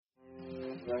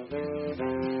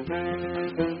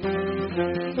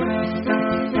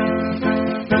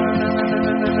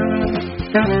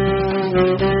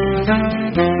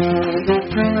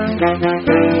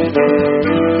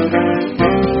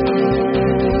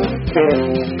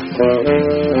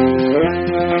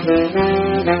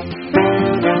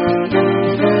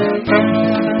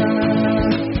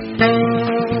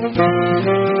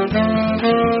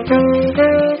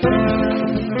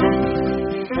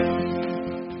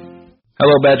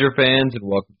Hello, Badger fans, and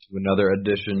welcome to another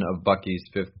edition of Bucky's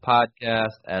Fifth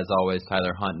Podcast. As always,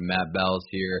 Tyler Hunt and Matt Bells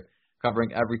here,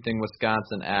 covering everything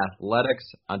Wisconsin athletics.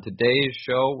 On today's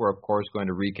show, we're, of course, going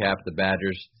to recap the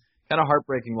Badgers' kind of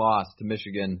heartbreaking loss to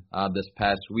Michigan this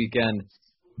past weekend.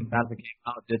 Wisconsin came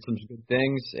out, did some good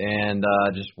things, and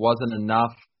just wasn't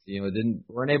enough.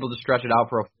 Weren't able to stretch it out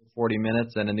for a full 40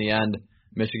 minutes, and in the end,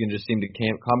 Michigan just seemed to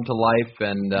come to life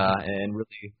and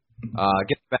really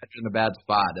get the Badgers in a bad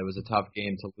spot. It was a tough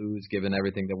game to lose given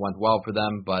everything that went well for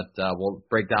them, but we'll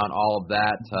break down all of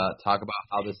that, talk about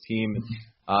how this team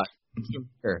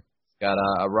got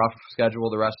a rough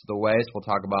schedule the rest of the way, so we'll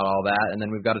talk about all that. And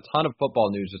then we've got a ton of football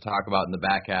news to talk about in the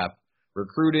back half.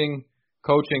 Recruiting,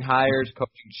 coaching hires,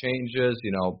 coaching changes,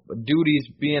 duties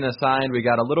being assigned. We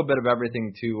got a little bit of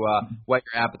everything to whet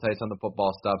your appetites on the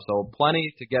football stuff, so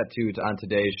plenty to get to on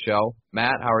today's show.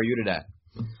 Matt, how are you today?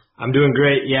 I'm doing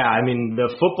great. Yeah, I mean, the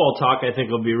football talk I think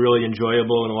will be really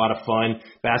enjoyable and a lot of fun.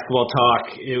 Basketball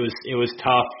talk, it was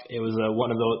tough. It was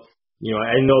one of those,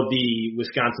 I know the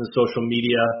Wisconsin social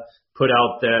media put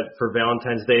out that for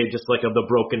Valentine's Day, just like the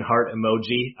broken heart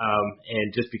emoji,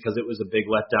 and just because it was a big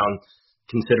letdown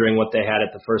considering what they had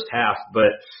at the first half.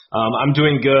 But I'm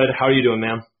doing good. How are you doing,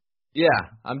 man? Yeah,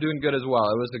 I'm doing good as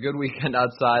well. It was a good weekend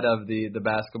outside of the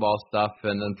basketball stuff,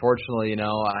 and unfortunately,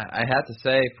 I had to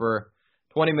say for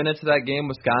 20 minutes of that game,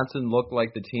 Wisconsin looked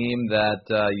like the team that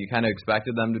you kind of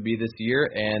expected them to be this year,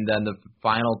 and then the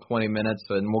final 20 minutes,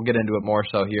 and we'll get into it more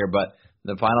so here, but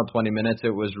the final 20 minutes,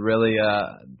 it was really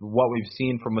what we've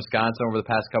seen from Wisconsin over the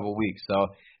past couple of weeks.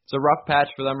 So it's a rough patch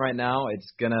for them right now.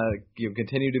 It's going to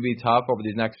continue to be tough over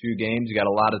these next few games. You got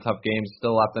a lot of tough games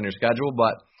still left on your schedule,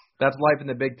 but that's life in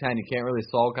the Big Ten. You can't really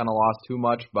sulk on a loss too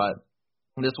much, but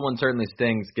this one certainly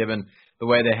stings given the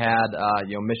way they had,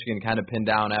 Michigan kind of pinned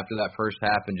down after that first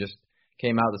half and just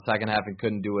came out the second half and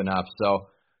couldn't do enough. So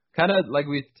kind of like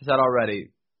we said already,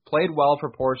 played well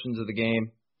for portions of the game,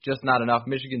 just not enough.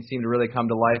 Michigan seemed to really come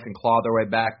to life and claw their way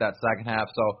back that second half.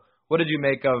 So what did you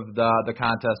make of the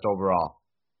contest overall?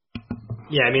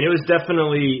 Yeah, I mean, it was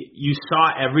definitely, you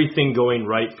saw everything going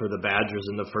right for the Badgers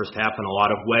in the first half in a lot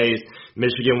of ways.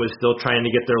 Michigan was still trying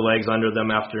to get their legs under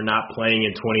them after not playing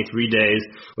in 23 days,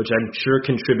 which I'm sure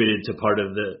contributed to part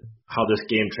of how this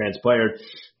game transpired.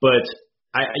 But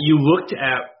you looked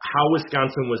at how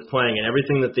Wisconsin was playing and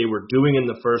everything that they were doing in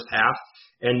the first half,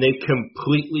 and they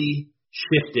completely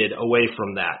shifted away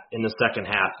from that in the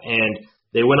second half. And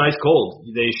they went ice cold.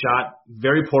 They shot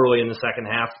very poorly in the second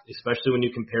half, especially when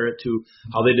you compare it to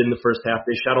how they did in the first half.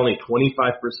 They shot only 25%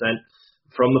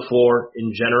 from the floor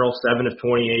in general, 7 of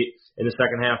 28 in the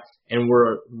second half, and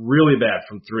were really bad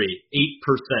from three,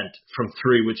 8% from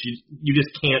three, which you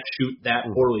just can't shoot that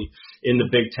poorly in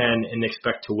the Big Ten and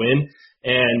expect to win.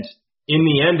 And in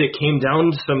the end, it came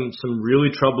down to some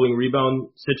really troubling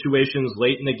rebound situations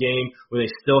late in the game where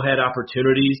they still had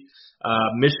opportunities.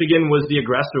 Michigan was the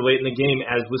aggressor late in the game.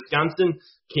 As Wisconsin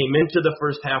came into the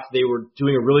first half, they were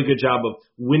doing a really good job of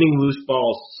winning loose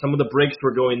balls. Some of the breaks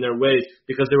were going their way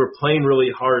because they were playing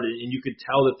really hard, and you could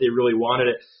tell that they really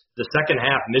wanted it. The second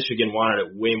half, Michigan wanted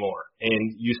it way more,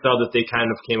 and you saw that they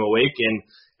kind of came awake,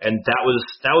 and that was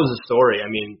the story. I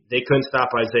mean, they couldn't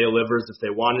stop Isaiah Livers if they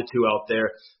wanted to out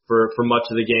there for much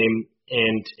of the game,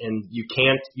 and you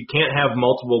can't have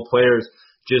multiple players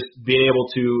just being able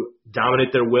to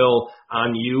dominate their will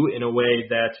on you in a way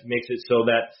that makes it so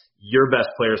that your best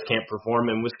players can't perform.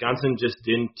 And Wisconsin just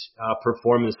didn't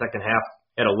perform in the second half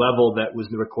at a level that was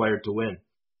required to win.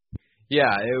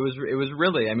 Yeah, it was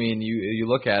really, I mean, you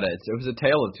look at it, it was a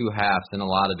tale of two halves in a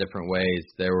lot of different ways.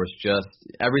 There was just,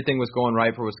 everything was going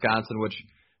right for Wisconsin, which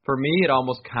for me, it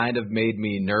almost kind of made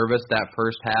me nervous that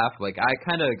first half. Like, I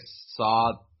kind of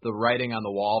saw the writing on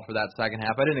the wall for that second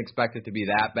half. I didn't expect it to be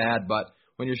that bad, but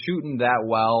when you're shooting that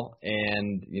well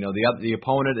and, the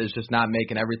opponent is just not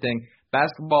making everything,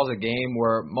 basketball is a game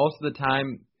where most of the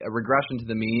time a regression to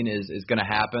the mean is going to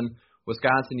happen.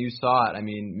 Wisconsin, you saw it. I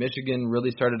mean, Michigan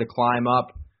really started to climb up,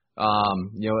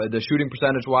 the shooting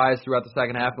percentage-wise throughout the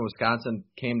second half, and Wisconsin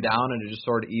came down and it just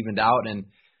sort of evened out. And,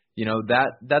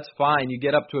 that's fine. You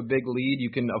get up to a big lead,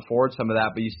 you can afford some of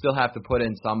that, but you still have to put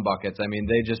in some buckets. I mean,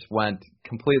 they just went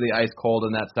completely ice cold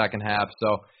in that second half.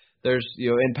 So there's,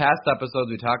 in past episodes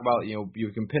we talk about,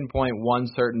 you can pinpoint one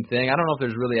certain thing. I don't know if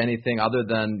there's really anything other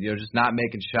than, just not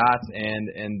making shots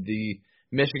and the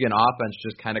Michigan offense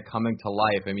just kind of coming to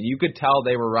life. I mean, you could tell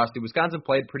they were rusty. Wisconsin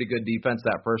played pretty good defense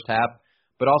that first half,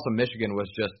 but also Michigan was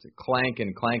just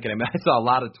clanking. I mean, I saw a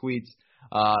lot of tweets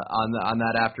on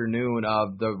that afternoon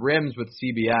of the rims with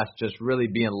CBS just really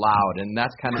being loud, and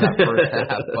that's kind of that first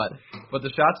half. But the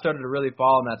shots started to really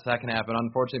fall in that second half, and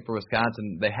unfortunately for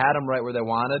Wisconsin, they had them right where they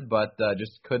wanted, but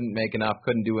just couldn't make enough,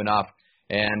 couldn't do enough.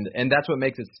 And that's what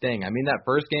makes it sting. I mean, that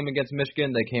first game against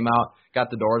Michigan, they came out,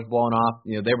 got the doors blown off.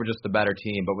 They were just the better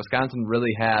team. But Wisconsin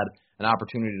really had an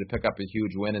opportunity to pick up a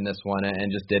huge win in this one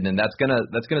and just didn't. And that's gonna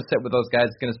sit with those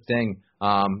guys. It's gonna sting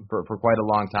for quite a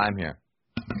long time here.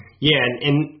 Yeah,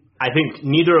 and I think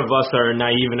neither of us are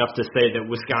naive enough to say that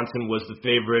Wisconsin was the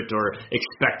favorite or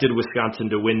expected Wisconsin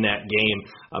to win that game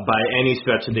by any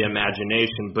stretch of the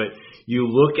imagination. But you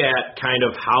look at kind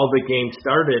of how the game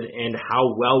started and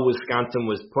how well Wisconsin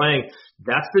was playing.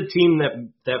 That's the team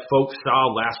that folks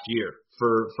saw last year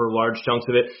for large chunks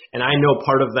of it. And I know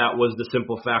part of that was the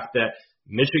simple fact that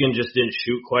Michigan just didn't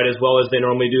shoot quite as well as they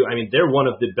normally do. I mean, they're one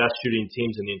of the best shooting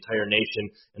teams in the entire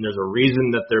nation, and there's a reason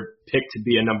that they're picked to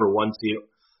be a number one seed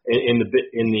in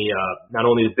the not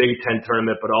only the Big Ten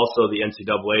tournament but also the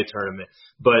NCAA tournament.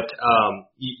 But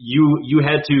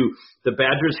the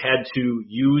Badgers had to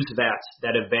use that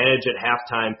advantage at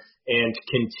halftime and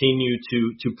continue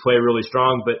to play really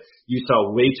strong. But you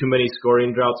saw way too many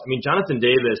scoring droughts. I mean, Jonathan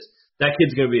Davis, that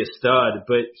kid's going to be a stud,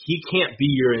 but he can't be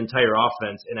your entire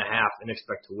offense in a half and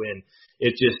expect to win.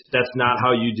 That's not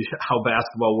how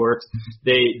basketball works.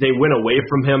 They went away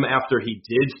from him after he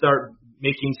did start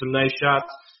making some nice shots,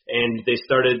 and they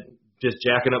started just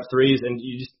jacking up threes, and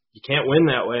you can't win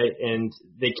that way. And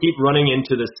they keep running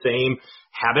into the same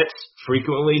habits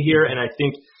frequently here, and I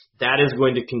think that is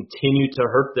going to continue to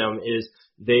hurt them. Is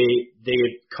they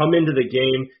come into the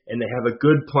game and they have a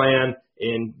good plan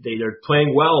and they're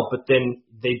playing well, but then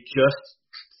they just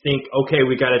think, okay,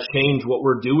 we got to change what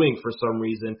we're doing for some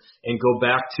reason and go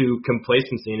back to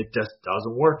complacency, and it just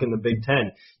doesn't work in the Big Ten.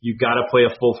 You've got to play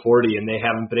a full 40, and they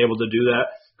haven't been able to do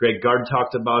that. Greg Gard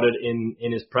talked about it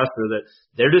in his presser that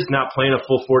they're just not playing a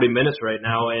full 40 minutes right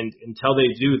now, and until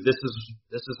they do, this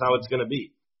is how it's going to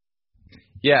be.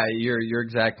 Yeah, you're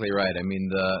exactly right. I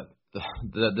mean,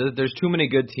 there's too many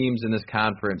good teams in this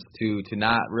conference to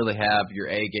not really have your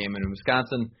A game, and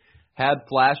Wisconsin had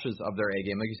flashes of their A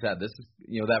game. Like you said, this is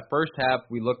that first half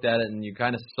we looked at it and you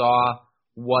kind of saw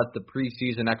what the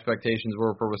preseason expectations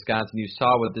were for Wisconsin. You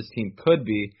saw what this team could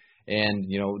be, and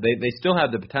they still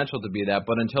have the potential to be that,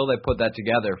 but until they put that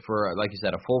together for, like you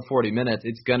said, a full 40 minutes,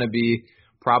 it's going to be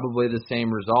probably the same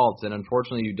results. And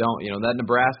unfortunately, you don't. That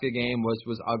Nebraska game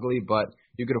was ugly, but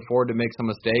you could afford to make some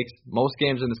mistakes. Most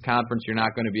games in this conference, you're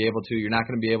not going to be able to. You're not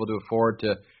going to be able to afford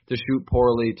to shoot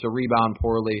poorly, to rebound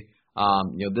poorly.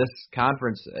 This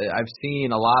conference, I've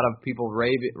seen a lot of people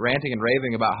ranting and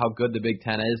raving about how good the Big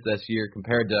Ten is this year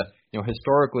compared to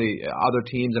historically other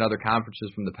teams and other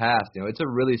conferences from the past. It's a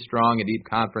really strong and deep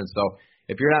conference. So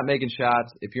if you're not making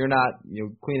shots, if you're not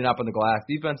cleaning up on the glass,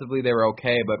 defensively they were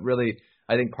okay, but really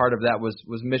I think part of that was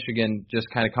Michigan just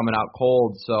kind of coming out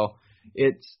cold. So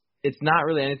it's not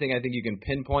really anything I think you can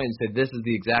pinpoint and say this is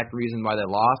the exact reason why they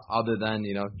lost, other than,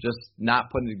 just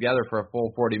not putting it together for a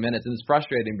full 40 minutes. And it's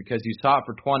frustrating because you saw it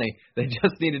for 20. They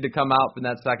just needed to come out in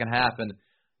that second half and,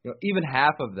 even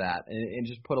half of that and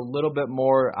just put a little bit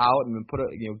more out and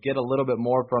get a little bit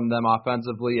more from them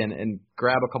offensively and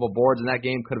grab a couple boards, and that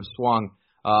game could have swung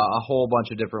a whole bunch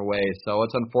of different ways. So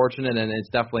it's unfortunate, and it's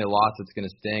definitely a loss that's going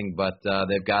to sting, but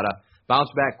they've got to bounce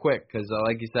back quick because,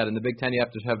 like you said, in the Big Ten you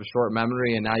have to have a short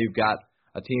memory, and now you've got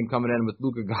a team coming in with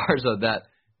Luka Garza that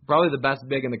probably the best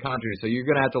big in the country. So you're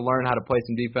going to have to learn how to play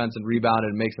some defense and rebound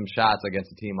and make some shots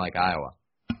against a team like Iowa.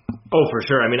 Oh, for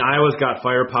sure. I mean, Iowa's got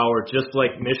firepower just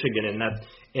like Michigan, and that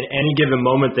in any given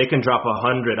moment they can drop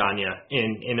 100 on you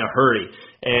in a hurry.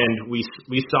 And we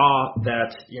saw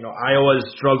that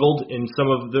Iowa's struggled in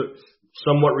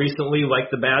somewhat recently, like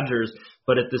the Badgers,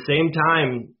 but at the same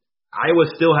time, Iowa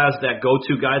still has that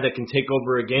go-to guy that can take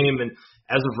over a game. And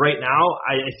as of right now,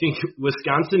 I think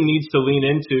Wisconsin needs to lean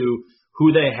into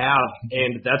who they have,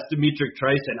 and that's D'Mitrik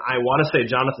Trice, and I want to say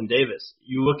Jonathan Davis.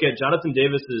 You look at Jonathan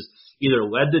Davis has either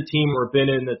led the team or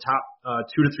been in the top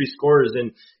 2 to 3 scorers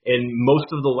in most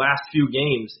of the last few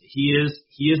games. He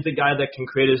is the guy that can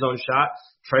create his own shot.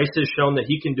 Trice has shown that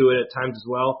he can do it at times as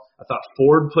well. I thought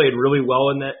Ford played really well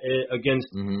in that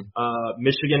against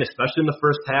Michigan, especially in the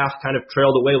first half, kind of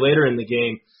trailed away later in the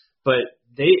game. But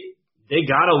they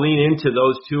got to lean into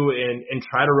those two and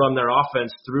try to run their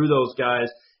offense through those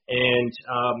guys And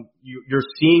you're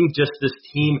seeing just this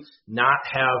team not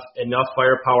have enough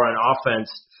firepower on offense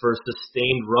for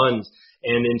sustained runs,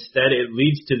 and instead it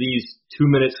leads to these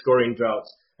 2-minute scoring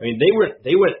droughts. I mean, they went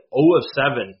 0 of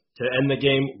 7 to end the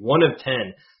game, 1 of 10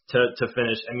 to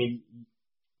finish. I mean,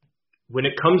 when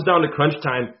it comes down to crunch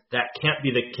time, that can't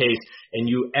be the case. And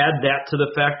you add that to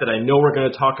the fact that I know we're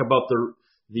going to talk about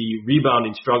the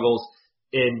rebounding struggles,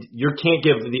 and you can't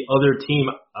give the other team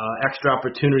extra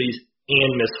opportunities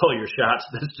and miss all your shots.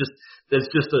 That's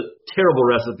just a terrible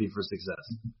recipe for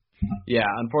success. Yeah,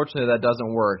 unfortunately that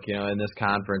doesn't work. In this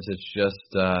conference, it's just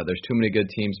there's too many good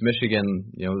teams. Michigan,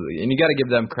 and you got to give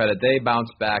them credit. They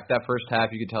bounced back. That first half,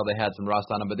 you could tell they had some rust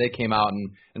on them, but they came out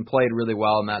and played really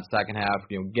well in that second half.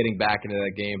 Getting back into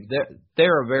that game,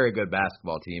 they're a very good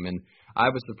basketball team, and I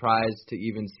was surprised to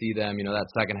even see them. That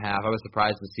second half, I was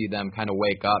surprised to see them kind of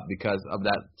wake up because of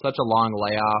that such a long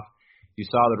layoff. You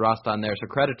saw the rust on there, so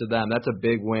credit to them. That's a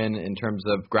big win in terms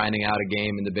of grinding out a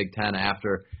game in the Big Ten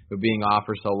after being off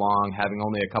for so long, having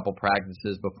only a couple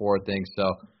practices before things. So,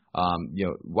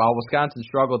 while Wisconsin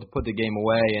struggled to put the game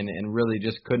away and really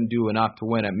just couldn't do enough to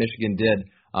win it, Michigan did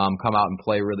come out and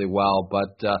play really well.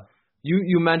 But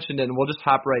you mentioned it, and we'll just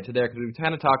hop right to there because we've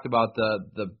kind of talked about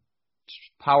the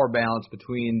power balance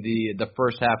between the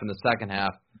first half and the second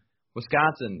half.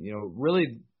 Wisconsin,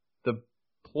 really the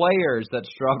players that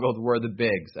struggled were the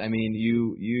bigs. I mean,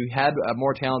 you had a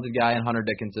more talented guy in Hunter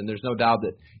Dickinson. There's no doubt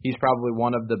that he's probably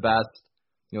one of the best,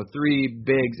 3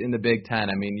 bigs in the Big Ten.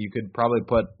 I mean, you could probably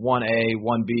put 1A,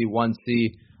 1B,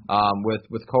 1C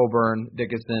with Coburn,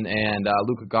 Dickinson, and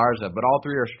Luka Garza. But all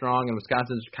 3 are strong, and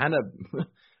Wisconsin's kind of,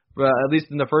 at least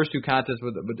in the first 2 contests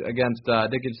against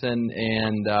Dickinson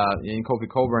and Kofi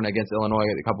Coburn against Illinois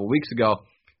a couple of weeks ago,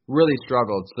 really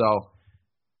struggled. So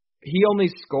he only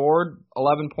scored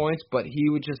 11 points, but he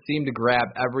would just seem to grab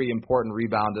every important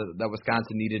rebound that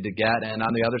Wisconsin needed to get. And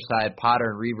on the other side,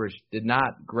 Potter and Reavers did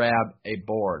not grab a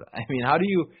board. I mean, how do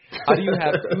you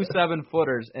have 2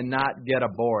 7-footers and not get a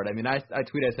board? I mean, I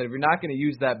tweeted, I said, if you're not going to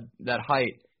use that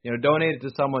height, donate it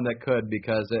to someone that could,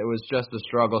 because it was just a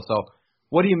struggle. So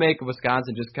what do you make of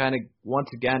Wisconsin just kind of once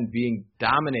again being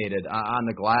dominated on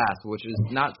the glass, which is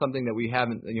not something that we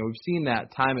haven't, we've seen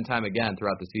that time and time again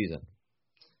throughout the season.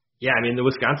 Yeah, I mean, the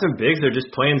Wisconsin bigs, they're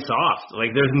just playing soft.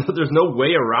 Like, there's no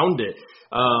way around it.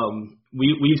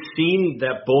 We've seen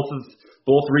that both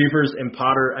Reavers and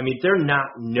Potter, I mean, they're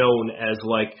not known as,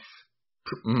 like,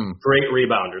 great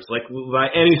rebounders, like,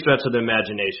 by any stretch of the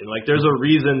imagination. Like, there's a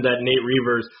reason that Nate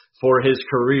Reavers, for his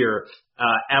career,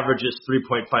 averages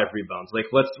 3.5 rebounds. Like,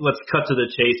 let's cut to the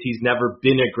chase. He's never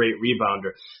been a great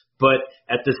rebounder. But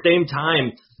at the same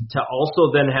time, to also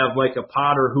then have like a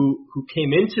Potter who came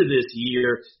into this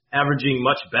year averaging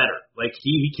much better. Like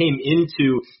he came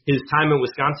into his time in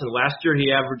Wisconsin last year, he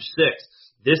averaged 6.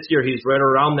 This year he's right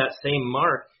around that same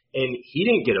mark, and he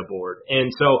didn't get a board.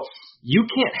 And so you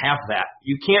can't have that.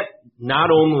 You can't not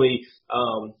only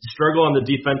struggle on the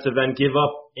defensive end, give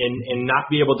up and not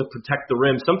be able to protect the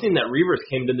rim, something that Reavers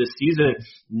came to this season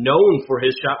known for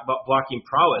his shot blocking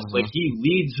prowess. Like he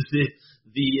leads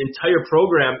the entire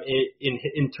program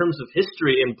in terms of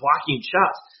history in blocking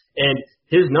shots. And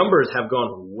his numbers have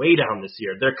gone way down this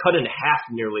year. They're cut in half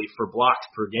nearly for blocks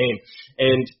per game.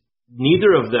 And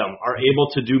neither of them are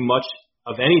able to do much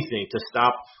of anything to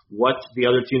stop what the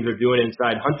other teams are doing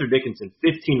inside. Hunter Dickinson,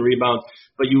 15 rebounds.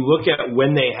 But you look at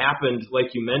when they happened,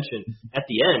 like you mentioned, at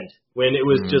the end, when it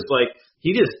was just like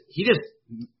he just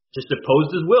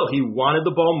opposed his will. He wanted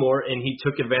the ball more, and he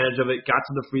took advantage of it, got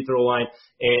to the free throw line,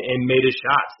 and made his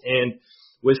shots. And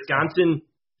Wisconsin,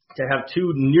 to have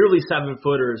 2 nearly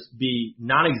 7-footers be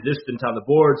non-existent on the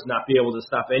boards, not be able to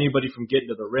stop anybody from getting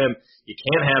to the rim, you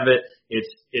can't have it.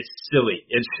 It's silly.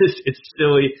 It's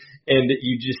silly, and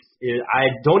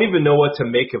I don't even know what to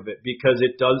make of it because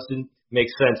it doesn't make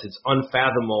sense. It's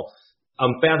unfathomable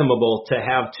to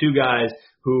have 2 guys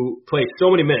who play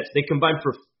so many minutes. They combined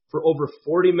for over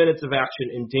 40 minutes of action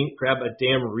and didn't grab a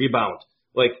damn rebound.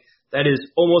 Like, that is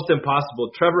almost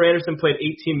impossible. Trevor Anderson played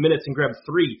 18 minutes and grabbed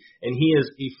 3, and he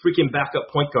is a freaking backup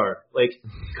point guard. Like,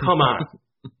 come on.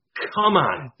 Come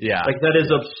on. Yeah. Like, that is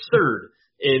absurd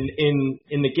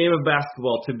in the game of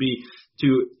basketball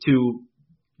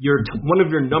one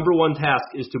of your number one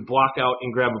tasks is to block out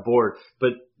and grab a board.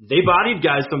 But they bodied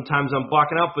guys sometimes on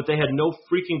blocking out, but they had no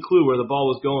freaking clue where the ball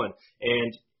was going.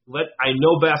 And I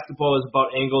know basketball is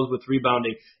about angles with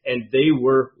rebounding, and they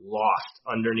were lost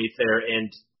underneath there, and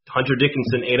Hunter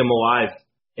Dickinson ate them alive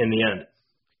in the end.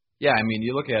 Yeah, I mean,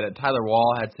 you look at it, Tyler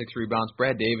Wall had 6 rebounds,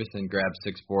 Brad Davison grabbed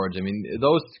 6 boards. I mean,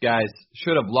 those guys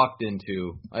should have lucked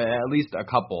into at least a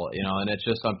couple, and it's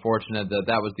just unfortunate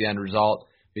that was the end result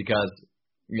because,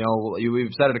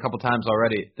 we've said it a couple times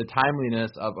already. The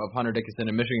timeliness of Hunter Dickinson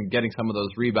and Michigan getting some of those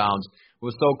rebounds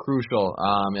was so crucial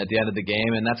at the end of the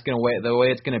game, and that's the way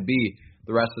it's going to be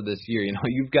the rest of this year.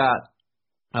 You've got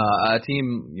a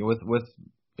team with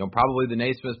probably the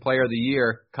Naismith Player of the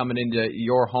Year coming into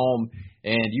your home,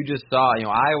 and you just saw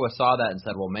Iowa saw that and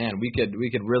said, well, man, we could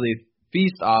really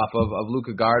feast off of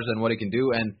Luka Garza and what he can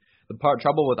do. And the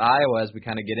trouble with Iowa, as we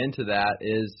kind of get into that,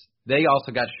 is they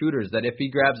also got shooters that if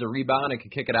he grabs a rebound and can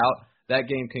kick it out, that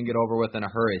game can get over with in a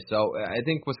hurry. So I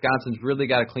think Wisconsin's really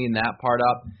got to clean that part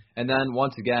up. And then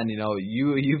once again,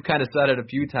 you've kind of said it a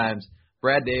few times,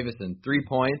 Brad Davison, 3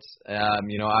 points, out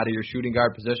of your shooting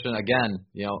guard position. Again,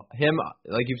 him,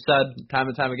 like you've said time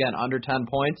and time again, under 10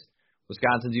 points,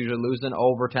 Wisconsin's usually losing.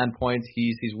 Over 10 points,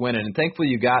 he's winning. And thankfully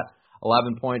you got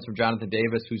 11 points from Jonathan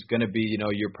Davis, who's going to be,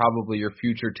 probably your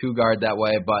future two guard that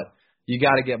way. But you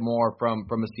got to get more from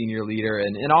a senior leader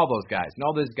and all those guys. And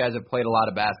all those guys have played a lot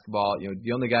of basketball.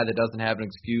 The only guy that doesn't have an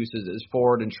excuse is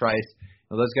Ford and Trice.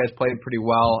 Those guys played pretty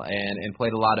well and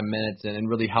played a lot of minutes and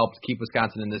really helped keep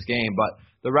Wisconsin in this game. But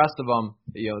the rest of them,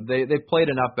 they've played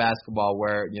enough basketball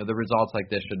where, the results like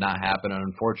this should not happen. And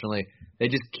unfortunately, they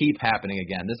just keep happening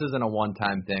again. This isn't a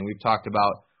one-time thing. We've talked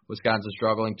about Wisconsin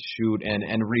struggling to shoot and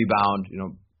rebound,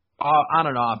 on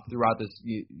and off throughout this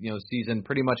season.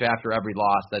 Pretty much after every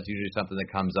loss, that's usually something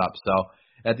that comes up. So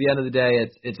at the end of the day,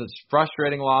 it's a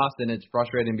frustrating loss, and it's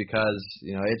frustrating because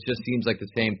it just seems like the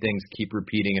same things keep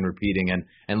repeating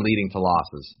and leading to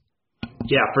losses.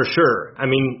 Yeah, for sure. I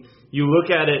mean, you look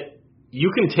at it, you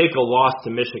can take a loss to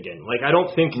Michigan. Like, I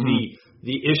don't think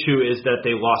the issue is that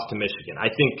they lost to Michigan. I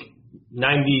think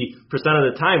 90%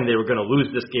 of the time they were going to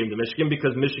lose this game to Michigan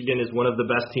because Michigan is one of the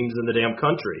best teams in the damn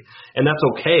country. And that's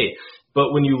okay.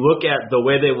 But when you look at the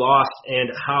way they lost and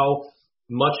how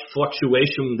much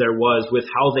fluctuation there was with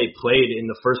how they played in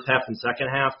the first half and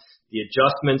second half, the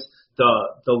adjustments,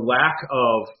 the lack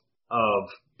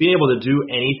of being able to do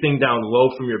anything down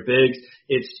low from your bigs,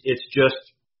 it's just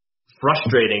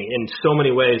frustrating in so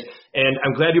many ways. And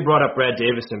I'm glad you brought up Brad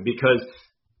Davison because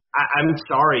I'm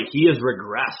sorry, he has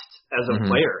regressed as a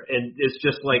player, and it's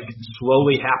just like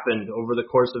slowly happened over the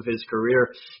course of his career.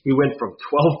 He went from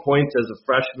 12 points as a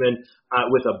freshman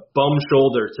with a bum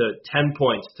shoulder to 10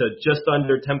 points to just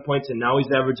under 10 points, and now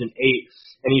he's averaging 8,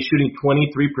 and he's shooting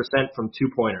 23% from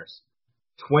two-pointers.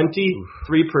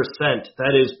 23%,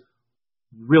 that is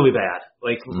really bad,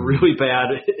 really bad.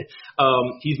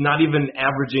 He's not even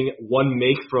averaging one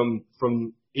make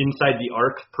from inside the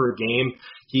arc per game.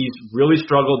 He's really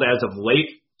struggled as of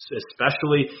late,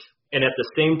 especially. And at the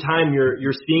same time,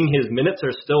 you're seeing his minutes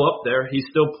are still up there. He's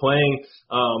still playing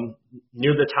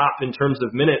near the top in terms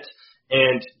of minutes.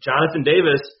 And Jonathan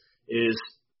Davis is,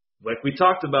 like we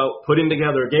talked about, putting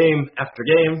together game after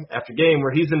game after game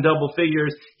where he's in double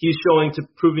figures. He's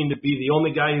proving to be the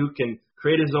only guy who can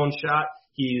create his own shot.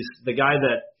 He's the guy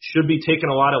that should be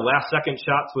taking a lot of last-second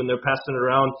shots when they're passing it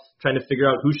around, trying to figure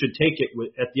out who should take it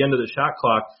at the end of the shot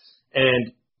clock.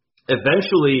 And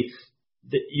eventually,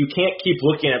 you can't keep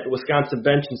looking at the Wisconsin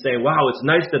bench and saying, wow, it's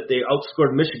nice that they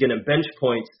outscored Michigan in bench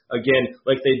points again,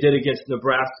 like they did against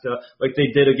Nebraska, like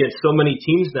they did against so many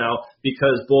teams now,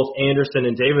 because both Anderson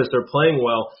and Davis are playing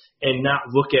well, and not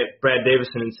look at Brad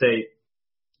Davison and say,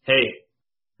 hey,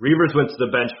 Reavers went to the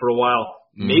bench for a while.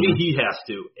 Maybe he has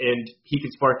to, and he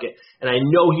can spark it. And I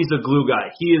know he's a glue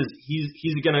guy. He's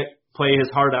going to play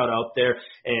his heart out there,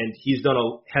 and he's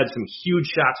had some huge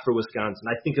shots for Wisconsin.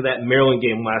 I think of that Maryland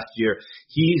game last year.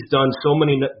 He's done so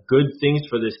many good things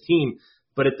for this team,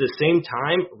 but at the same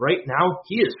time, right now,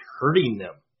 he is hurting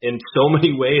them in so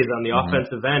many ways on the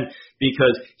offensive end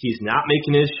because he's not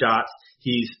making his shots.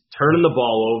 He's turning the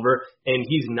ball over, and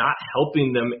he's not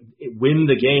helping them win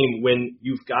the game when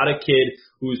you've got a kid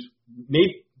who's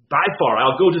maybe by far,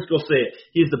 I'll just go say it,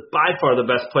 he's by far the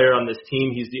best player on this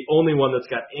team. He's the only one that's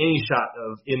got any shot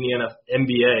in the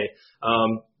NBA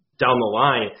down the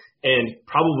line, and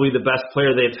probably the best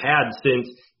player they've had since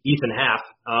Ethan Haff,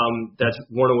 that's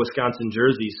worn a Wisconsin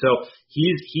jersey. So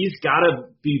he's got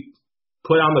to be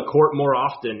put on the court more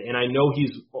often, and I know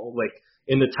he's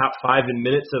in the top 5 in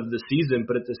minutes of the season,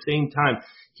 but at the same time,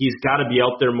 he's got to be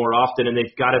out there more often, and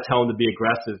they've got to tell him to be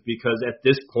aggressive because at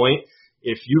this point,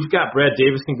 if you've got Brad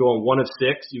Davison going 1 of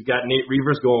 6, you've got Nate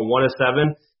Reavers going 1 of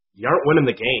 7, you aren't winning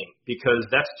the game because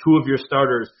that's 2 of your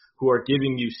starters who are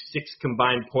giving you 6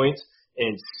 combined points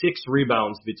and 6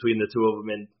 rebounds between the 2 of them,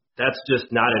 and that's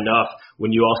just not enough when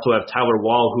you also have Tyler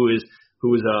Wall, who is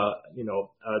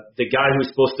the guy who's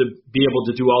supposed to be able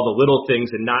to do all the little things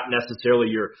and not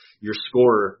necessarily your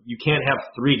scorer. You can't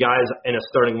have 3 guys in a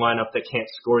starting lineup that can't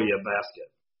score you a basket.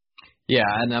 Yeah,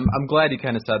 and I'm glad you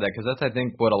kind of said that because that's I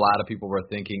think what a lot of people were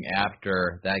thinking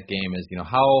after that game is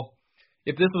how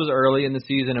if this was early in the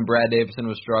season and Brad Davison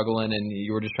was struggling and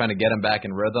you were just trying to get him back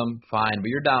in rhythm, fine, but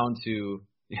you're down to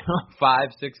 5-6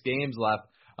 games left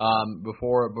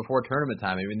before tournament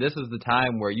time. I mean, this is the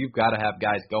time where you've got to have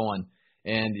guys going,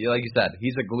 and like you said,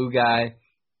 he's a glue guy.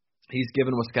 He's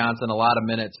given Wisconsin a lot of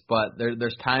minutes, but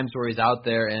there's times where he's out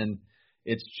there and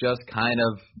it's just kind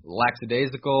of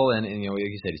lackadaisical, and like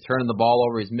you said, he's turning the ball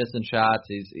over, he's missing shots,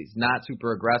 he's not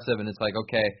super aggressive, and it's like,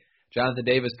 okay, Jonathan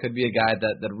Davis could be a guy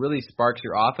that really sparks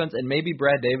your offense, and maybe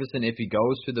Brad Davison, if he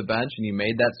goes to the bench and you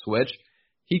made that switch,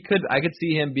 I could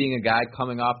see him being a guy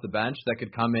coming off the bench that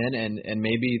could come in and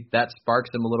maybe that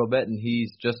sparks him a little bit, and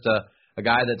he's just a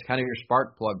guy that's kind of your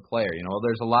spark plug player.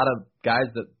 There's a lot of guys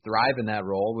that thrive in that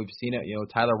role. We've seen it.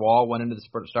 Tyler Wall went into the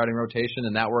starting rotation,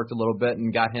 and that worked a little bit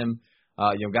and got him.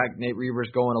 Got Nate Reuvers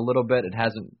going a little bit. It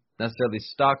hasn't necessarily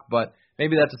stuck, but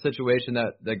maybe that's a situation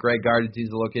that Greg Gardner needs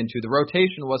to look into. The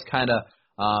rotation was kind of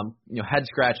head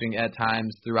scratching at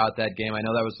times throughout that game. I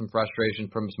know that was some frustration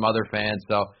from some other fans.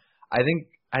 So I think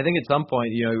at some point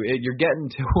you're getting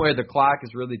to where the clock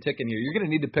is really ticking here. You're going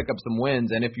to need to pick up some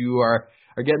wins, and if you are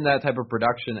getting that type of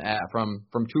production from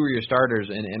two of your starters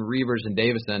in Reuvers and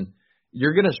Davison,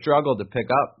 you're going to struggle to pick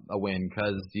up a win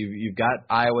because you've got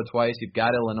Iowa twice, you've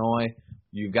got Illinois,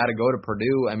 you've got to go to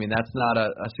Purdue. I mean, that's not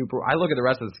a super. I look at the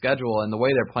rest of the schedule and the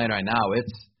way they're playing right now,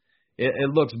 it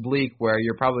looks bleak where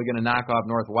you're probably going to knock off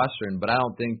Northwestern, but I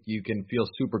don't think you can feel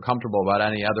super comfortable about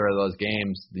any other of those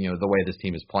games. The way this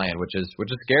team is playing, which is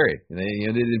scary. They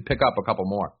did pick up a couple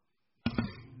more.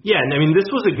 Yeah, and I mean,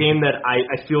 this was a game that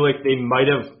I feel like they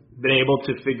might have been able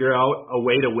to figure out a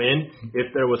way to win if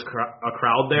there was a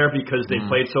crowd there because they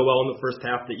played so well in the first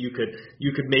half that you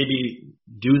could maybe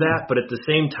do that. But at the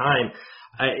same time,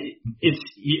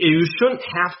 you shouldn't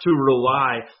have to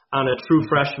rely on a true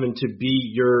freshman to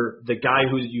be the guy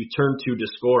who you turn to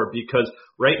score, because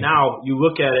right now you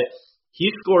look at it,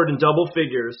 he scored in double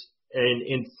figures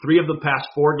in 3 of the past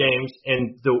 4 games,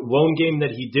 and the lone game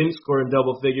that he didn't score in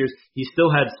double figures, he still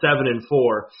had 7 and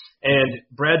 4. And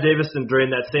Brad Davison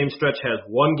during that same stretch has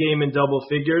 1 game in double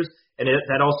figures, and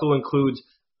that also includes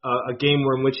a game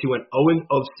in which he went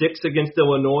 0-6 against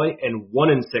Illinois and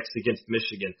 1-6 against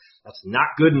Michigan. That's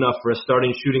not good enough for a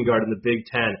starting shooting guard in the Big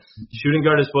Ten. Shooting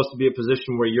guard is supposed to be a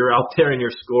position where you're out there and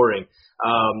you're scoring.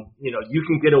 You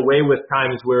can get away with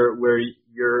times where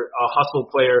you're a hustle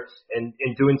player and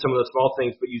doing some of the small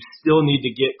things, but you still need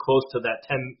to get close to that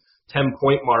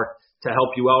 10-point mark to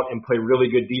help you out and play really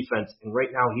good defense. And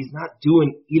right now, he's not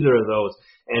doing either of those.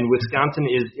 And Wisconsin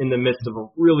is in the midst of a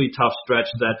really tough stretch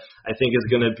that I think is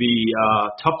going to be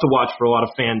tough to watch for a lot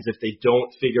of fans if they don't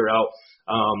figure out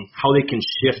how they can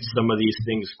shift some of these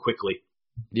things quickly.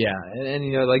 Yeah, and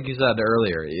like you said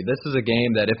earlier, this is a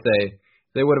game that if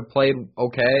they would have played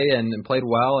okay and played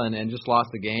well and just lost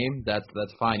the game, that's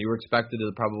fine. You were expected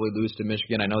to probably lose to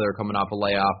Michigan. I know they were coming off a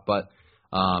layoff, but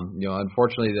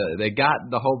unfortunately they got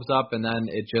the hopes up and then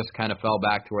it just kind of fell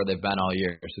back to where they've been all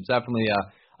year. So it's definitely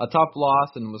a tough loss,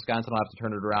 and Wisconsin will have to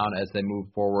turn it around as they move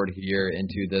forward here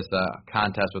into this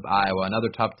contest with Iowa. Another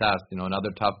tough test,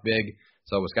 another tough big.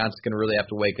 So Wisconsin's going to really have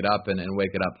to wake it up and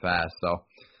wake it up fast. So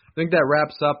I think that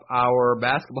wraps up our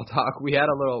basketball talk. We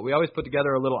always put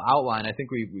together a little outline. I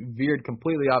think we veered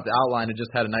completely off the outline and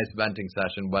just had a nice venting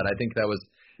session, but I think that was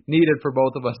needed for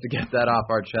both of us to get that off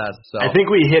our chest. So I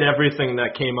think we hit everything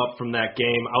that came up from that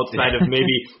game outside of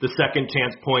maybe the second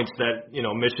chance points that,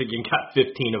 Michigan got 15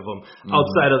 of them. Mm-hmm.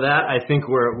 Outside of that, I think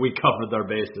we covered our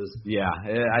bases. Yeah,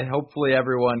 hopefully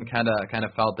everyone kind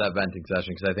of felt that venting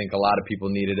session because I think a lot of people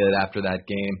needed it after that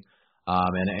game.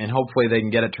 And hopefully they can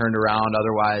get it turned around.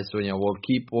 Otherwise, we'll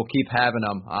keep having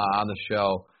them on the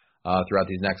show throughout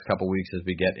these next couple weeks as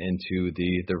we get into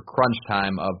the crunch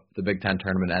time of the Big Ten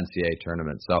tournament, NCAA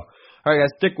tournament. So, all right, guys,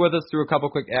 stick with us through a couple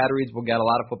quick ad reads. We'll get a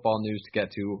lot of football news to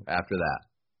get to after that.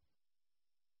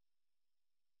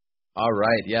 All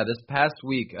right, yeah, this past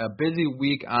week, a busy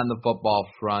week on the football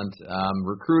front.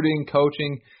 Recruiting,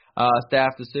 coaching,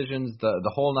 staff decisions,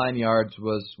 the whole 9 yards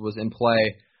was in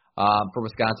play for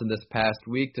Wisconsin this past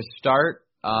week. To start,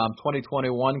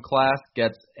 2021 class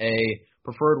gets a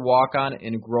preferred walk-on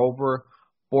in Grover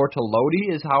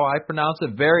Bortolotti is how I pronounce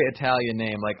it. Very Italian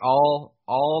name, like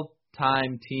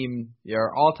all-time team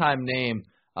or all-time name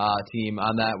team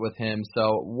on that with him.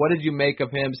 So what did you make of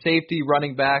him? Safety,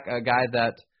 running back, a guy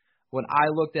that when I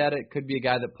looked at it could be a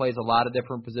guy that plays a lot of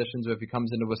different positions. If he comes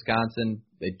into Wisconsin,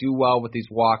 they do well with these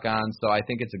walk-ons. So I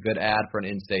think it's a good ad for an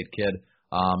in-state kid.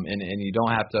 And you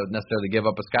don't have to necessarily give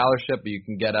up a scholarship, but you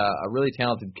can get a really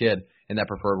talented kid in that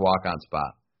preferred walk-on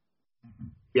spot.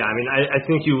 Yeah, I mean, I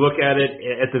think you look at it,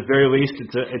 at the very least,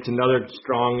 it's another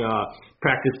strong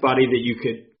practice body that you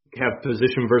could have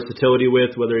position versatility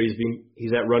with, whether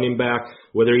he's at running back,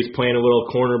 whether he's playing a little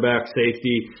cornerback,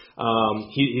 safety.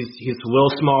 He's a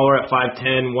little smaller at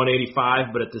 5'10",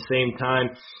 185, but at the same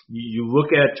time, you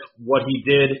look at what he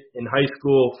did in high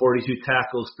school: 42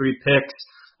 tackles, 3 picks,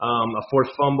 a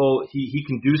forced fumble. He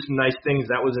can do some nice things.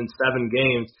 That was in 7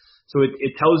 games. So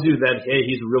it tells you that, hey,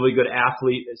 he's a really good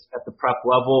athlete at the prep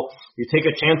level. You take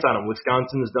a chance on him.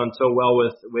 Wisconsin has done so well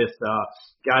with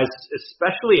guys,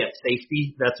 especially at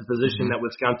safety. That's a position that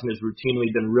Wisconsin has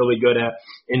routinely been really good at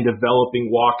in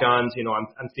developing walk-ons. You know,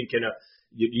 I'm thinking of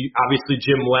obviously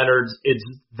Jim Leonard's is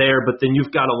there, but then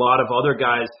you've got a lot of other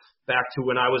guys back to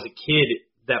when I was a kid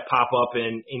that pop up,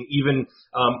 and even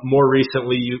more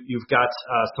recently, you've got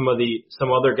some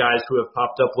other guys who have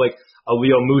popped up, like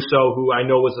Leo Musso, who I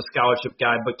know was a scholarship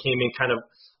guy, but came in kind of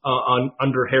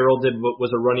under-heralded,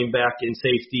 was a running back in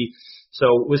safety.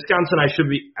 So Wisconsin,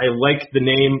 I like the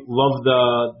name, love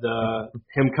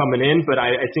him coming in, but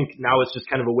I think now it's just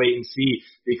kind of a wait and see,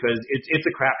 because it's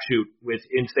a crapshoot with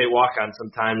in-state walk-on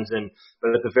sometimes,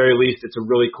 but at the very least, it's a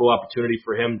really cool opportunity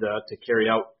for him to carry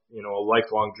out, you know, a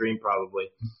lifelong dream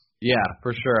probably. Yeah,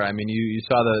 for sure. I mean, you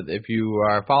saw if you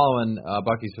are following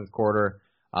Bucky's Fifth Quarter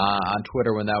on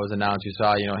Twitter when that was announced, you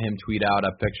saw, you know, him tweet out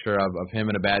a picture of him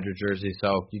in a Badger jersey.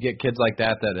 So you get kids like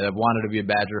that have wanted to be a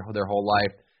Badger their whole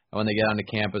life, and when they get onto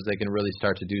campus, they can really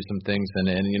start to do some things,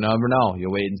 and you never know.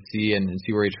 You'll wait and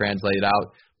see where he translates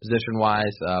out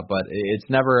position-wise, but it's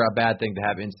never a bad thing to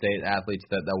have in-state athletes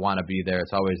that want to be there.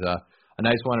 It's always a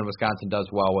nice one, and Wisconsin does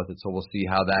well with it, so we'll see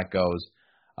how that goes.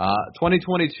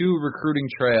 2022 recruiting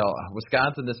trail.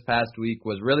 Wisconsin this past week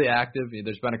was really active.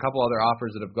 There's been a couple other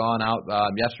offers that have gone out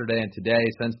yesterday and today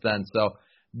since then. So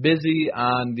busy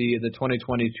on the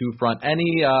 2022 front.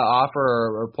 Any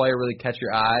offer or player really catch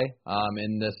your eye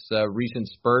in this recent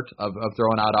spurt of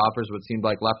throwing out offers, what seemed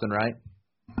like left and right?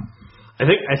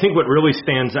 I think what really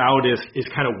stands out is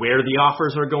kind of where the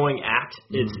offers are going at.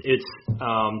 It's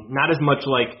not as much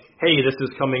like, hey, this is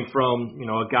coming from, you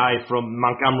know, a guy from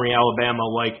Montgomery, Alabama,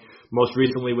 like most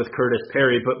recently with Curtis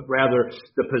Perry, but rather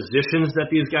the positions that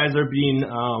these guys are being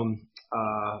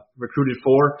recruited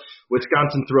for.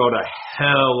 Wisconsin threw out a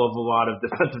hell of a lot of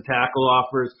defensive tackle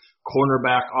offers,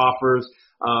 cornerback offers.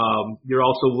 You're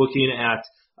also looking at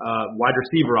wide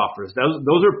receiver offers.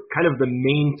 Those are kind of the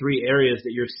main 3 areas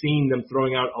that you're seeing them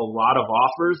throwing out a lot of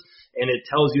offers, and it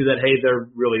tells you that, hey, they're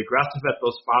really aggressive at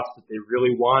those spots, that they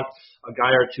really want a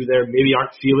guy or two there, maybe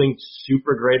aren't feeling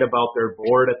super great about their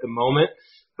board at the moment.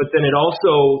 But then it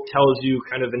also tells you,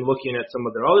 kind of in looking at some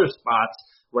of their other spots,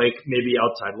 like maybe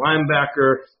outside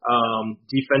linebacker,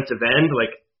 defensive end,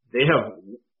 like they have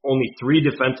only 3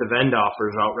 defensive end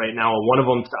offers out right now. One of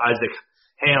them's to Isaac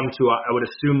Ham, too. I would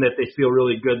assume that they feel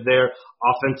really good there.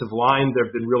 Offensive line,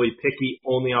 they've been really picky,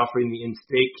 only offering the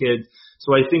in-state kids.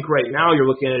 So I think right now you're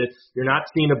looking at it, you're not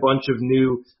seeing a bunch of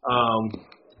new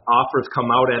offers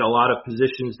come out at a lot of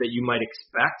positions that you might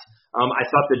expect. I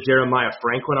thought the Jeremiah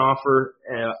Franklin offer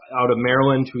out of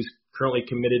Maryland, who's currently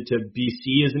committed to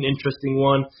BC, is an interesting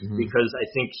one, because I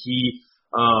think he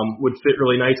would fit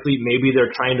really nicely. Maybe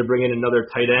they're trying to bring in another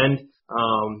tight end.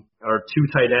 Or 2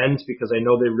 tight ends, because I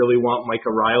know they really want Micah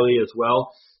Riley as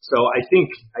well. So I think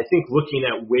looking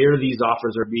at where these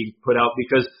offers are being put out,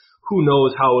 because who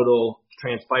knows how it'll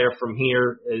transpire from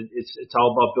here. It's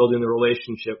all about building the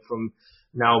relationship from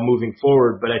now moving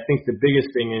forward. But I think the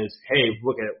biggest thing is, hey,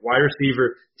 look at it, wide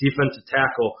receiver, defensive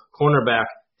tackle, cornerback.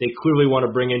 They clearly want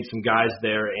to bring in some guys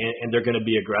there, and they're going to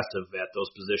be aggressive at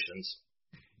those positions.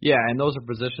 Yeah, and those are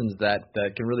positions that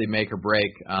can really make or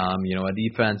break, you know, a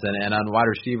defense. And on wide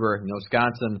receiver, you know,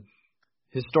 Wisconsin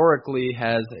historically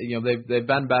has, you know, they've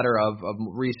been better of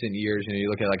recent years. You know, you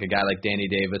look at like a guy like Danny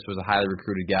Davis, was a highly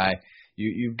recruited guy.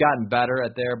 You've gotten better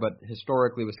at there, but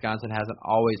historically Wisconsin hasn't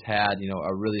always had, you know,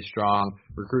 a really strong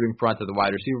recruiting front at the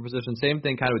wide receiver position. Same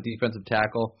thing kind of with defensive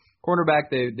tackle. Cornerback,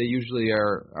 they usually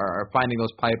are finding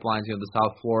those pipelines, you know, the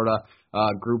South Florida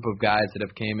group of guys that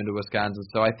have came into Wisconsin.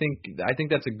 So I think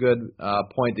that's a good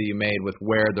point that you made with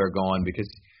where they're going, because,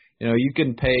 you know, you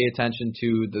can pay attention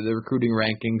to the recruiting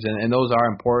rankings, and those are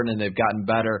important, and they've gotten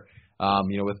better,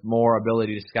 you know, with more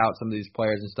ability to scout some of these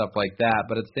players and stuff like that.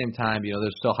 But at the same time, you know,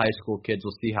 there's still high school kids.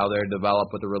 We'll see how they're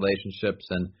developed with the relationships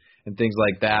and things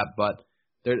like that. But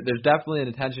there's definitely an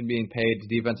attention being paid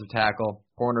to defensive tackle,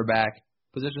 cornerback,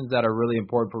 positions that are really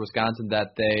important for Wisconsin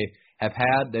that they have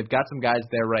had. They've got some guys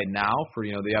there right now for,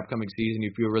 you know, the upcoming season.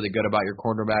 You feel really good about your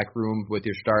cornerback room with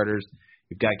your starters.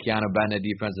 You've got Keanu Bennett,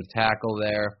 defensive tackle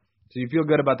there. So you feel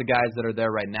good about the guys that are there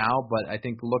right now, but I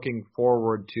think looking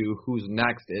forward to who's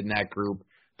next in that group,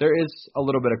 there is a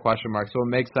little bit of question mark. So it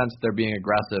makes sense they're being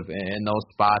aggressive in those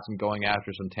spots and going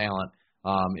after some talent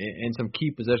in some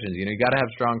key positions. You got to have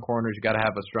strong corners. You got to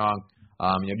have a strong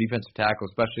defensive tackle,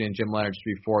 especially in Jim Leonard's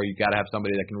 3-4. You got to have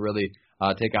somebody that can really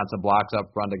take on some blocks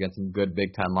up front against some good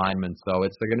Big Ten linemen. So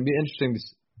it's going to be interesting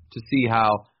to see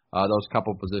how those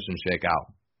couple positions shake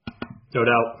out. No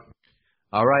doubt.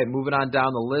 All right, moving on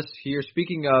down the list here.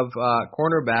 Speaking of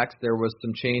cornerbacks, there was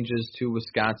some changes to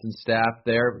Wisconsin staff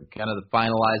there, kind of the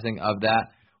finalizing of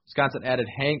that. Wisconsin added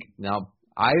Hank. Now,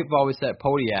 I've always said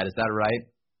Podiat. Is that right?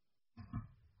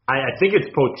 I think it's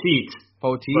Poteet.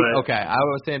 Poteet? Okay, I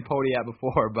was saying Podiat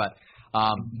before, but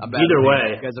either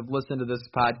way. You guys have listened to this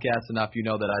podcast enough, you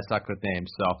know that I suck with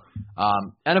names. So,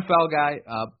 NFL guy,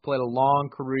 played a long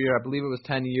career. I believe it was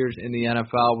 10 years in the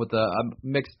NFL with a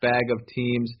mixed bag of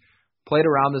teams. Played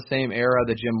around the same era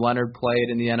that Jim Leonard played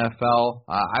in the NFL.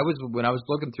 When I was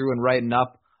looking through and writing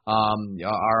up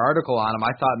our article on him, I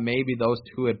thought maybe those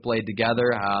two had played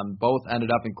together. Both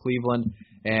ended up in Cleveland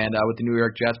and with the New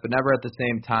York Jets, but never at the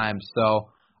same time. So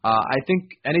I think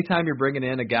anytime you're bringing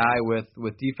in a guy with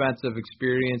defensive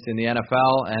experience in the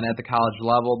NFL and at the college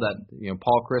level that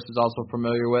Paul Chryst is also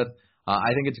familiar with,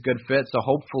 I think it's a good fit. So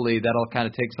hopefully that'll kind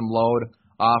of take some load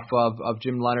off of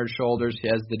Jim Leonard's shoulders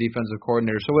as the defensive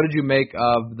coordinator. So what did you make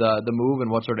of the move, and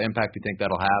what sort of impact do you think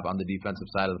that'll have on the defensive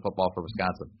side of the football for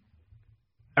Wisconsin?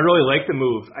 I really like the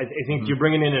move. I think you're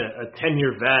bringing in a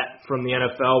 10-year vet from the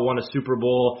NFL, won a Super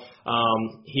Bowl.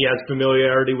 He has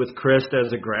familiarity with Chryst as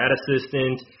a grad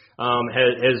assistant,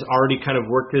 has already kind of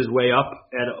worked his way up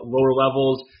at lower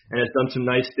levels, and has done some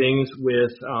nice things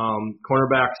with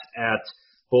cornerbacks at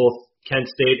both Kent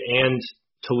State and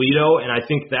Toledo, and I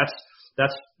think that's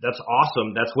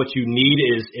awesome. That's what you need.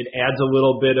 Is it adds a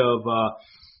little bit of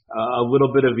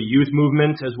a youth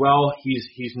movement as well.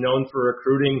 He's known for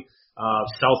recruiting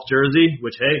South Jersey,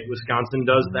 which Wisconsin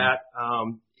does that.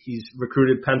 He's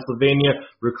recruited Pennsylvania,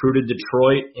 recruited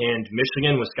Detroit and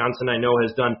Michigan. Wisconsin, I know,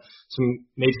 has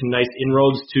made some nice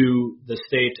inroads to the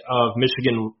state of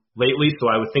Michigan lately, so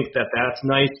I would think that that's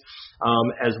nice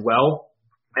as well.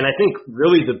 And I think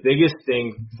really the biggest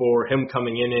thing for him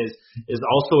coming in is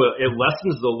also it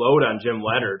lessens the load on Jim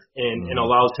Leonard and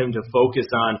allows him to focus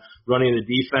on running the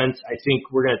defense. I think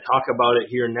we're going to talk about it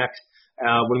here next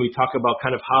when we talk about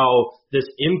kind of how this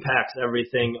impacts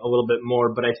everything a little bit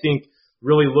more. But I think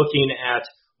really looking at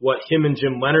what him and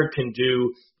Jim Leonard can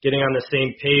do, getting on the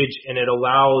same page, and it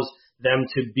allows them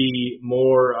to be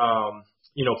more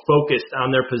focused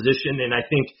on their position. And I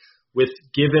think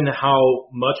given how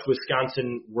much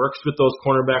Wisconsin works with those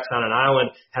cornerbacks on an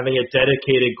island, having a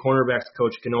dedicated cornerbacks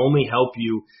coach can only help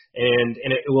you, and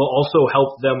it will also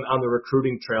help them on the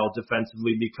recruiting trail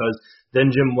defensively, because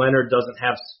then Jim Leonard doesn't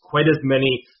have quite as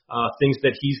many things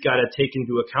that he's got to take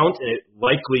into account, and it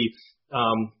likely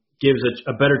gives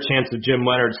a better chance of Jim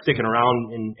Leonard sticking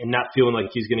around and not feeling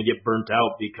like he's going to get burnt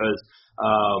out, because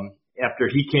after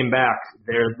he came back,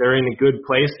 they're in a good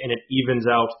place, and it evens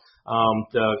out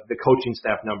the coaching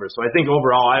staff numbers. So I think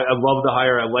overall, I love the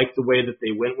hire. I like the way that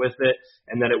they went with it,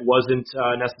 and that it wasn't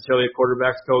necessarily a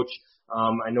quarterback's coach.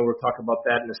 I know we'll talk about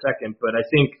that in a second, but I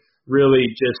think really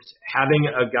just having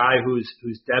a guy who's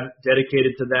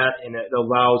dedicated to that, and it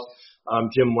allows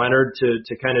Jim Leonard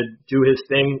to kind of do his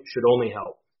thing, should only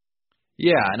help.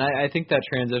 Yeah, and I think that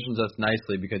transitions us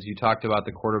nicely, because you talked about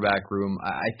the quarterback room.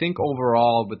 I think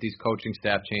overall with these coaching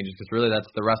staff changes, because really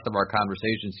that's the rest of our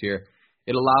conversations here,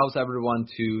 it allows everyone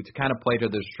to kind of play to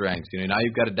their strengths. Now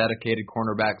you've got a dedicated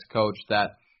cornerbacks coach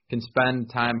that can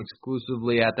spend time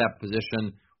exclusively at that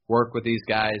position, work with these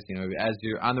guys. As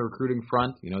you're on the recruiting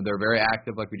front, they're very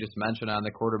active, like we just mentioned, on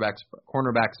the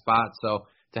cornerback spot. So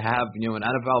to have an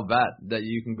NFL vet that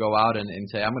you can go out and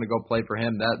say, I'm going to go play for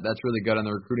him, that's really good on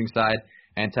the recruiting side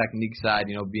and technique side.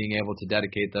 Being able to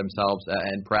dedicate themselves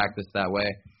and practice that way.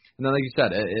 And then, like you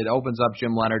said, it opens up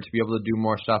Jim Leonard to be able to do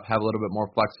more stuff, have a little bit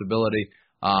more flexibility.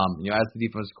 As the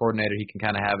defensive coordinator, he can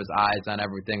kind of have his eyes on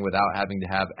everything without having to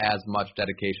have as much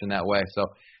dedication that way. So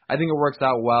I think it works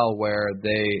out well where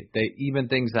they even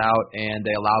things out and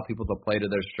they allow people to play to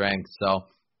their strengths. So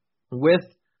with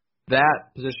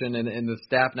that position and the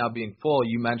staff now being full,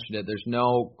 you mentioned it, there's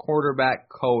no quarterback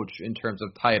coach in terms of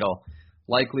title.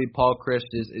 Likely Paul Chryst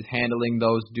is handling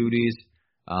those duties.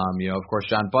 Of course,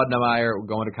 John Budnemeyer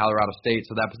going to Colorado State,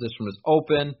 so that position was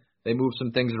open. They moved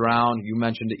some things around. You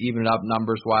mentioned to even it up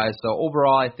numbers-wise. So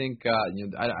overall, I think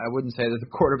I wouldn't say that the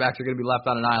quarterbacks are going to be left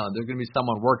on an island. There's going to be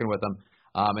someone working with them,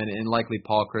 and likely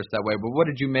Paul Chryst that way. But what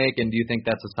did you make, and do you think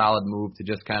that's a solid move to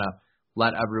just kind of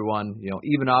let everyone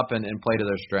even up and play to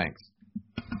their strengths?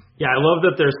 Yeah, I love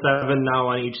that there's 7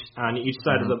 now on each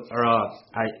side of the,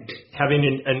 having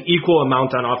an equal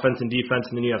amount on offense and defense,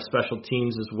 and then you have special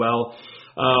teams as well,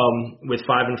 with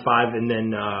 5 and 5, and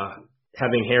then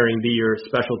having Herring be your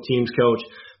special teams coach.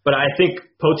 But I think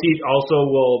Poteet also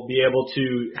will be able to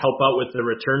help out with the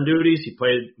return duties. He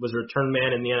was a return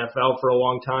man in the NFL for a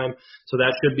long time, so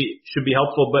that should be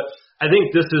helpful. But I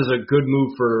think this is a good move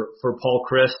for Paul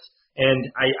Chryst. And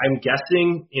I'm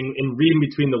guessing in reading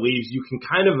between the leaves, you can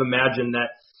kind of imagine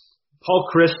that Paul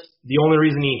Chryst, the only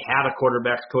reason he had a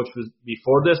quarterbacks coach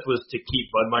before this was to keep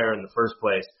Bud Meyer in the first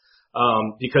place.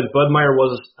 Because Bud Meyer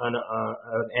was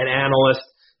an analyst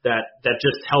that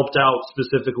just helped out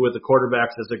specifically with the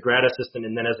quarterbacks as a grad assistant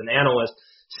and then as an analyst,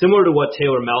 similar to what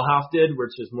Taylor Melhoff did,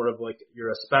 which is more of like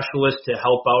you're a specialist to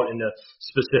help out in a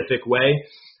specific way.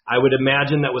 I would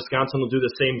imagine that Wisconsin will do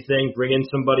the same thing, bring in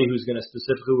somebody who's going to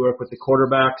specifically work with the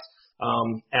quarterbacks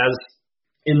as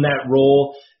in that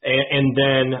role,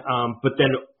 but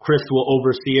then Chryst will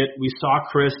oversee it. We saw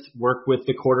Chryst work with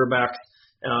the quarterbacks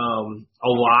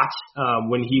a lot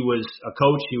when he was a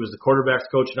coach. He was the quarterbacks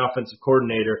coach and offensive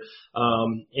coordinator,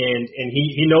 and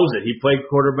he knows it. He played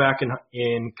quarterback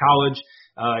in college.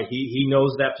 He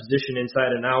knows that position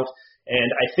inside and out,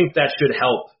 and I think that should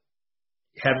help.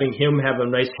 Having him have a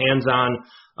nice hands-on,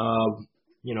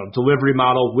 delivery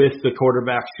model with the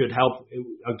quarterback should help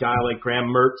a guy like Graham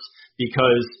Mertz,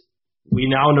 because we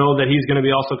now know that he's going to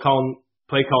be also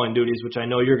play calling duties, which I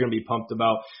know you're going to be pumped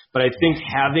about. But I think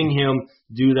having him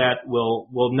do that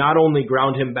will not only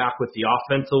ground him back with the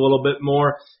offense a little bit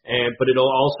more, but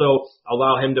it'll also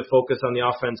allow him to focus on the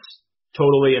offense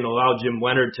totally and allow Jim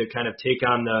Leonhard to kind of take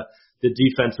on the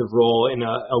defensive role in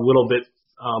a little bit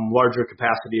larger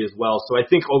capacity as well. So I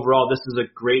think overall this is a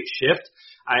great shift.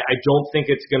 I don't think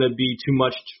it's going to be too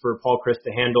much for Paul Chryst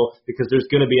to handle, because there's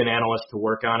going to be an analyst to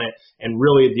work on it. And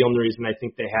really the only reason I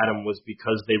think they had him was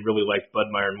because they really liked Bud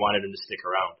Meyer and wanted him to stick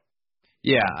around.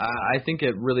 Yeah, I think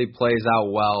it really plays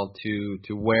out well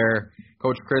to where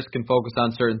Coach Chryst can focus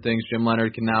on certain things. Jim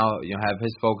Leonhard can now have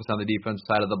his focus on the defensive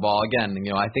side of the ball. Again,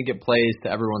 I think it plays to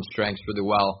everyone's strengths really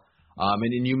well.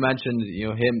 And you mentioned,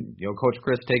 Coach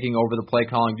Chryst taking over the play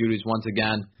calling duties once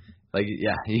again. Like,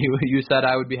 yeah, you said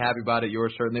I would be happy about it. You were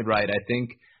certainly right. I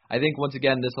think once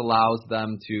again this allows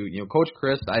them to, Coach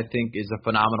Chryst, I think, is a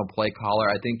phenomenal play caller.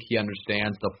 I think he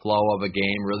understands the flow of a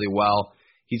game really well.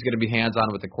 He's going to be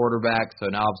hands-on with the quarterback, so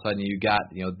now all of a sudden you got,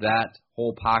 that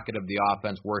whole pocket of the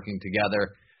offense working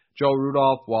together. Joe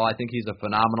Rudolph, while I think he's a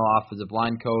phenomenal offensive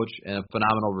line coach and a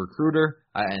phenomenal recruiter,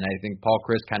 and I think Paul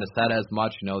Chryst kind of said as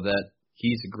much, that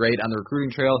he's great on the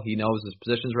recruiting trail. He knows his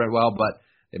positions right well, but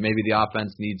maybe the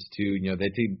offense needs to, they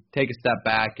take a step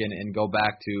back and go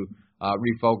back to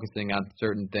refocusing on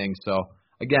certain things. So,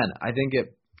 again, I think it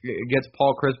gets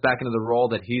Paul Chryst back into the role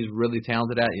that he's really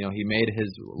talented at. He made his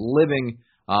living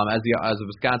as a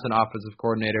Wisconsin offensive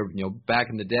coordinator, back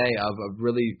in the day of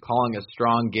really calling a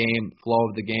strong game, flow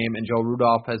of the game. And Joe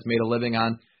Rudolph has made a living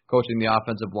on coaching the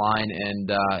offensive line and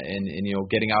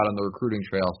getting out on the recruiting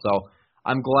trail. So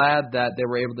I'm glad that they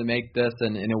were able to make this,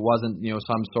 and it wasn't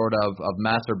some sort of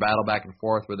mess or battle back and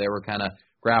forth where they were kind of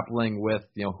grappling with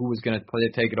who was going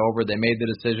to take it over. They made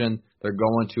the decision. They're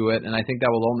going to it, and I think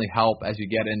that will only help as you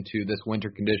get into this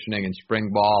winter conditioning and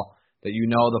spring ball. That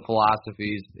the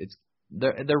philosophies,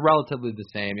 they're relatively the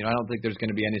same. I don't think there's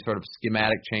going to be any sort of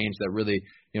schematic change that really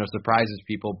surprises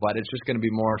people, but it's just going to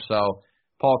be more so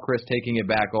Paul Chryst taking it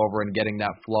back over and getting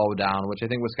that flow down, which I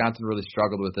think Wisconsin really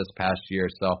struggled with this past year.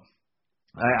 So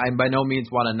I by no means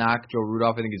want to knock Joe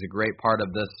Rudolph. I think he's a great part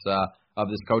of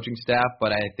this coaching staff,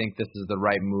 but I think this is the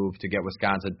right move to get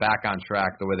Wisconsin back on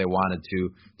track the way they wanted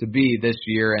to be this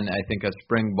year, and I think a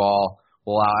spring ball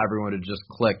will allow everyone to just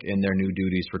click in their new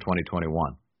duties for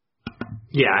 2021.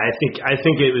 Yeah, I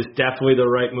think it was definitely the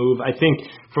right move. I think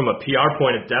from a PR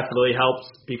point, it definitely helps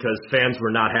because fans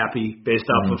were not happy based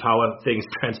off of how things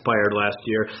transpired last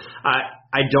year.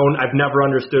 I've never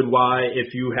understood why,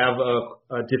 if you have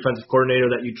a defensive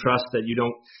coordinator that you trust, that you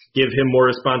don't give him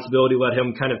more responsibility, let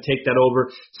him kind of take that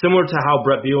over. Similar to how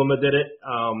Brett Bielema did it,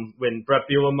 when Brett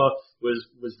Bielema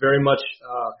was very much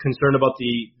concerned about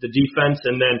the defense,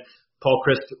 and then Paul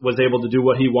Chryst was able to do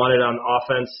what he wanted on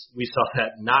offense. We saw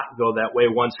that not go that way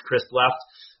once Chryst left.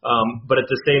 But at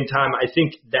the same time, I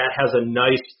think that has a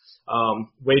nice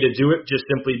way to do it, just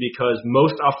simply because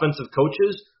most offensive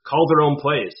coaches call their own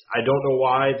plays. I don't know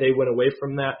why they went away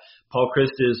from that. Paul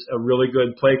Chryst is a really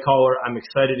good play caller. I'm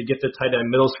excited to get the tight end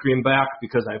middle screen back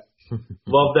because I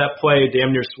love that play.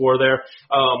 Damn near swore there.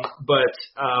 But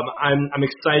I'm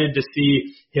excited to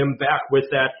see him back with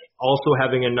that. Also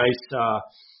having a nice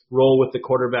role with the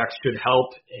quarterback should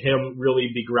help him really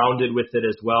be grounded with it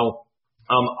as well.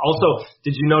 Also,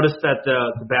 did you notice that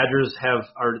the Badgers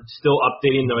are still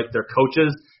updating their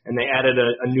coaches, and they added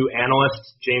a new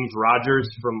analyst, James Rogers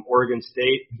from Oregon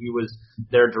State. He was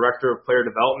their director of player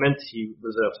development. He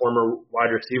was a former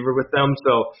wide receiver with them.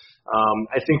 So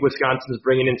I think Wisconsin is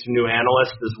bringing in some new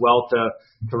analysts as well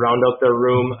to round out their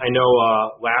room. I know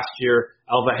last year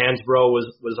Alva Hansbrough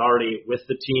was already with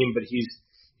the team, but he's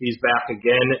back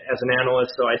again as an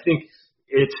analyst. So I think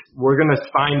we're going to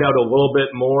find out a little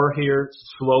bit more here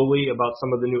slowly about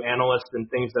some of the new analysts and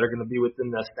things that are going to be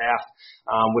within the staff,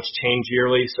 which change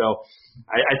yearly. So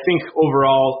I think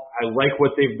overall, I like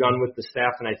what they've done with the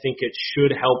staff, and I think it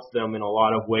should help them in a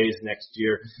lot of ways next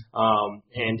year.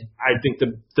 And I think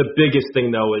the biggest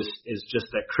thing, though, is just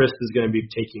that Chris is going to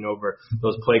be taking over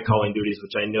those play calling duties,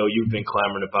 which I know you've been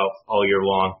clamoring about all year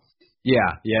long.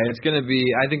 Yeah, it's going to be,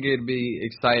 I think it'd be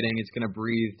exciting. It's going to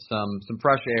breathe some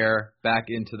fresh air back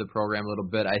into the program a little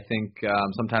bit. I think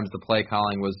sometimes the play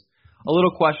calling was a little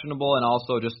questionable and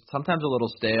also just sometimes a little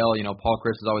stale. Paul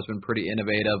Chryst has always been pretty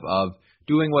innovative of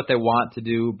doing what they want to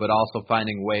do, but also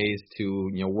finding ways to,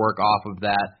 work off of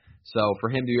that. So for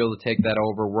him to be able to take that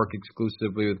over, work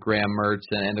exclusively with Graham Mertz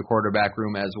and the quarterback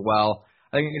room as well,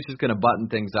 I think it's just going to button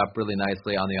things up really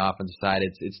nicely on the offensive side.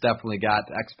 It's definitely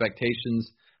got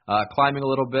expectations climbing a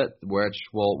little bit, which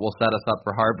will set us up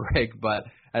for heartbreak. But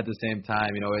at the same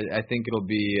time, I think it'll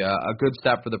be a good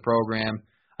step for the program.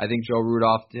 I think Joe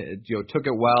Rudolph, took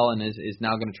it well and is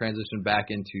now going to transition back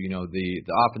into, the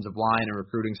offensive line and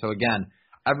recruiting. So again,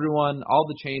 all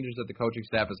the changes that the coaching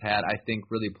staff has had, I think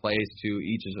really plays to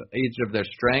each of their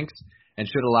strengths and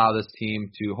should allow this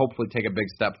team to hopefully take a big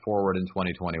step forward in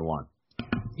 2021.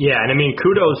 Yeah, and I mean,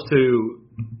 kudos to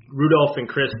Rudolph and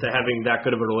Chris to having that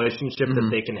good of a relationship that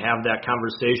they can have that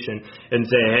conversation and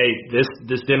say, hey,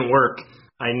 this didn't work.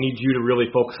 I need you to really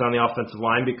focus on the offensive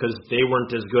line because they weren't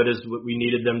as good as what we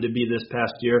needed them to be this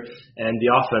past year, and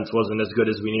the offense wasn't as good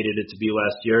as we needed it to be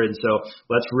last year. And so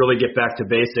let's really get back to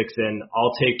basics, and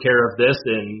I'll take care of this,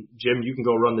 and Jim, you can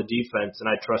go run the defense, and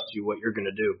I trust you what you're going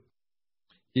to do.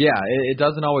 Yeah, it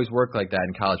doesn't always work like that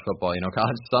in college football.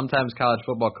 Sometimes college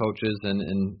football coaches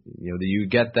and you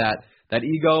get that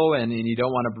ego and you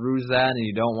don't want to bruise that, and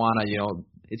you don't want to,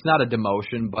 it's not a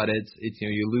demotion, but it's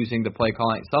you're losing the play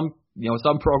calling. Some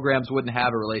programs wouldn't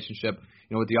have a relationship,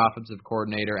 with the offensive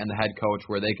coordinator and the head coach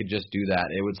where they could just do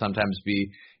that. It would sometimes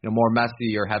be, more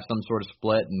messy or have some sort of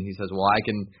split. And he says, well, I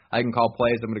can call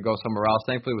plays. I'm going to go somewhere else.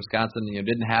 Thankfully, Wisconsin,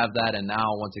 didn't have that. And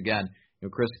now once again,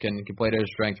 Chris can play to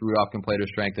his strength, Rudolph can play to his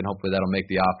strength, and hopefully that'll make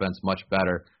the offense much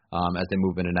better as they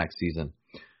move into next season.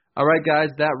 All right,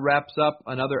 guys, that wraps up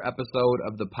another episode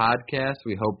of the podcast.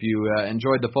 We hope you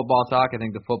enjoyed the football talk. I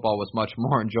think the football was much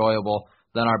more enjoyable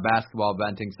than our basketball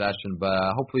venting session,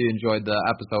 but hopefully you enjoyed the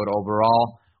episode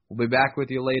overall. We'll be back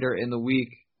with you later in the week,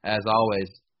 as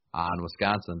always, on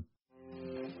Wisconsin.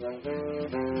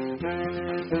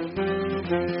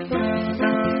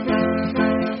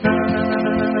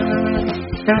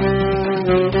 Thank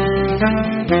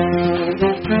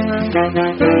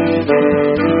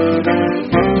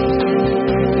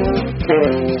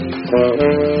you.